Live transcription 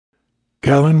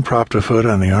Kellen propped a foot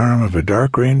on the arm of a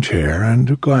dark green chair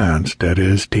and glanced at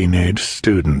his teenage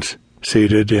students,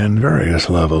 seated in various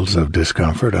levels of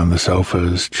discomfort on the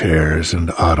sofas, chairs, and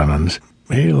ottomans.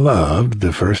 He loved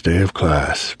the first day of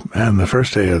class, and the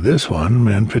first day of this one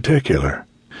in particular.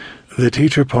 The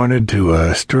teacher pointed to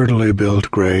a sturdily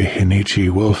built gray Hinichi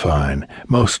wolfine,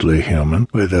 mostly human,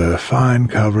 with a fine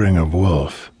covering of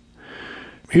wolf.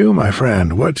 "You, my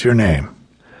friend, what's your name?"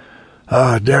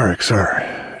 Derek,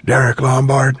 sir. Derek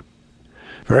Lombard."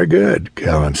 "Very good,"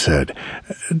 Kellen said.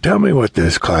 "Tell me what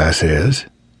this class is."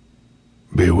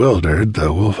 Bewildered,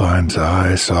 the wolfine's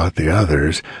eyes sought the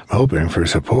others, hoping for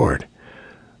support.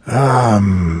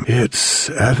 It's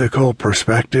ethical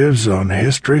perspectives on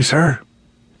history, sir."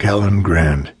 Kellen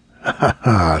grinned.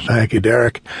 "Thank you,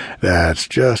 Derek. That's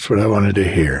just what I wanted to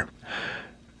hear."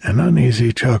 An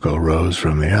uneasy chuckle rose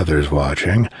from the others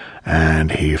watching,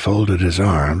 and he folded his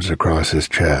arms across his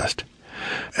chest.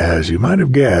 "As you might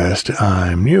have guessed,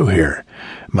 I'm new here.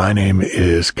 My name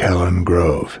is Kellen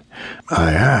Grove.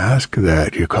 I ask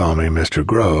that you call me Mr.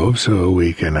 Grove so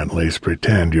we can at least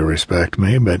pretend you respect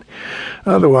me, but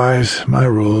otherwise my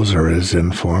rules are as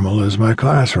informal as my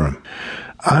classroom.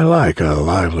 I like a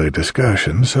lively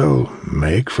discussion, so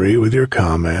make free with your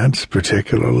comments,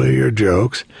 particularly your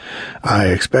jokes. I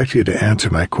expect you to answer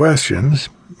my questions.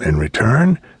 In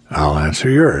return, I'll answer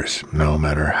yours, no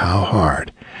matter how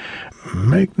hard.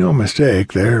 Make no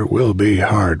mistake, there will be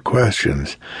hard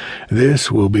questions.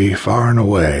 This will be far and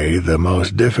away the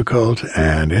most difficult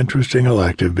and interesting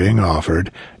elective being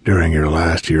offered during your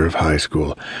last year of high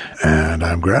school, and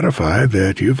I'm gratified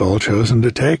that you've all chosen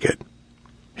to take it."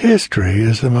 "History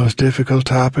is the most difficult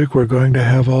topic we're going to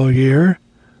have all year?"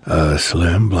 a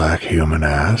slim black human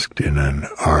asked in an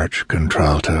arch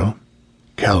contralto.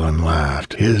 Kellen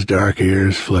laughed, his dark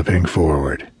ears flipping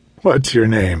forward. "What's your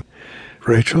name?"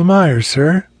 "Rachel Myers,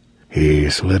 sir." He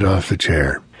slid off the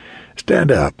chair.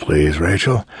 "Stand up, please,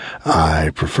 Rachel. I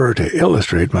prefer to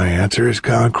illustrate my answers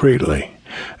concretely.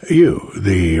 You,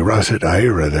 the russet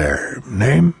Ira there,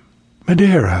 name?"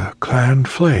 "Madeira, Clan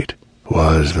Flate,"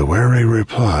 was the wary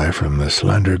reply from the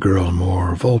slender girl,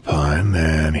 more vulpine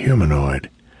than humanoid.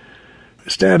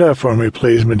 "Stand up for me,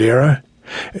 please, Madeira.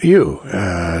 You,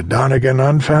 Donegan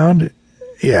Unfound?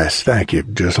 Yes, thank you,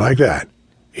 just like that.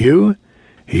 You?"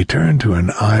 He turned to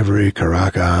an ivory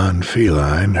Caracan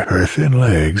feline, her thin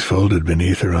legs folded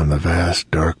beneath her on the vast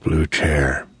dark blue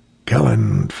chair.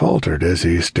 Kellen faltered as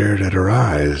he stared at her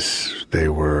eyes. They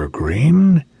were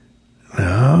green?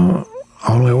 No,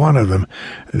 only one of them.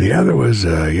 The other was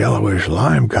a yellowish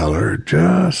lime color,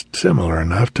 just similar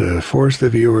enough to force the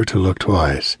viewer to look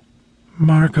twice.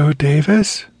 "Margot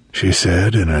Davis?" she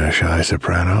said in a shy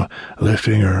soprano,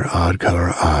 lifting her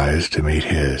odd-color eyes to meet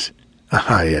his.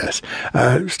 "Ah, yes.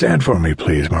 Stand for me,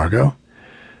 please, Margot."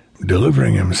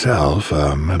 Delivering himself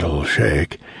a mental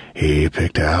shake, he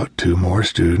picked out 2 more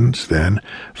students, then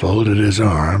folded his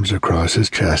arms across his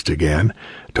chest again,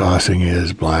 tossing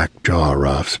his black jaw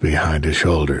ruffs behind his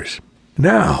shoulders.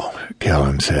 "Now,"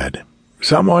 Kellen said,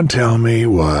 "someone tell me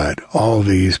what all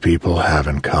these people have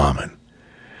in common."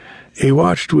 He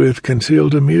watched with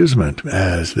concealed amusement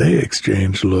as they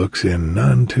exchanged looks in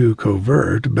none too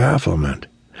covert bafflement.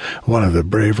 One of the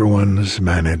braver ones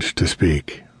managed to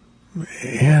speak.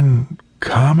 "In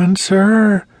common,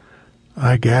 sir?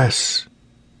 I guess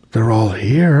they're all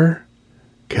here."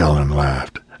 Kellen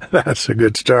laughed. "That's a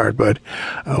good start, but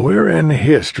we're in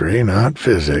history, not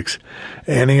physics.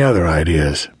 Any other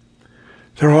ideas?"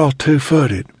 "They're all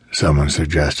 2-footed, someone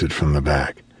suggested from the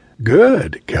back.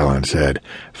 "Good," Kellen said,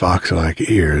 fox-like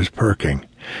ears perking.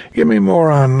 "Give me more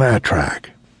on that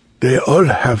track." "They all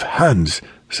have hands,"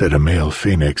 said a male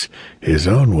phoenix, his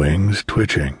own wings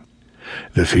twitching.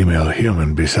 The female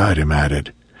human beside him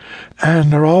added,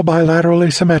 "And they're all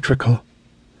bilaterally symmetrical."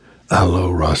 A low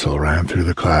rustle ran through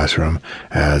the classroom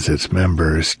as its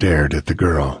members stared at the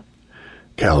girl.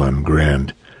 Kellen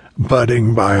grinned.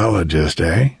 "Budding biologist,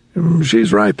 eh?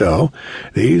 She's right, though.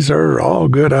 These are all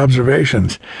good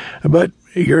observations. But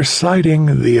you're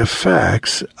citing the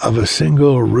effects of a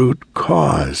single root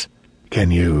cause.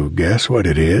 Can you guess what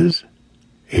it is?"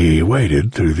 He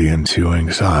waited through the ensuing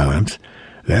silence,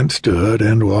 then stood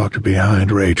and walked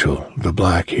behind Rachel, the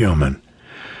black human.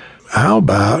 "How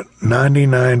about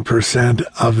 99%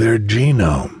 of their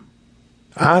genome?"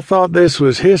 "I thought this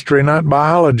was history, not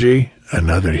biology,"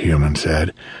 another human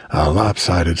said, a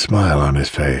lopsided smile on his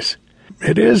face.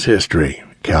 "It is history,"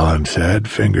 Kellen said,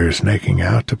 fingers snaking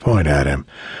out to point at him.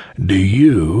 "Do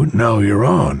you know your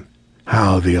own?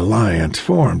 How the alliance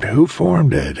formed, who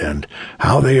formed it, and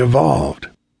how they evolved?"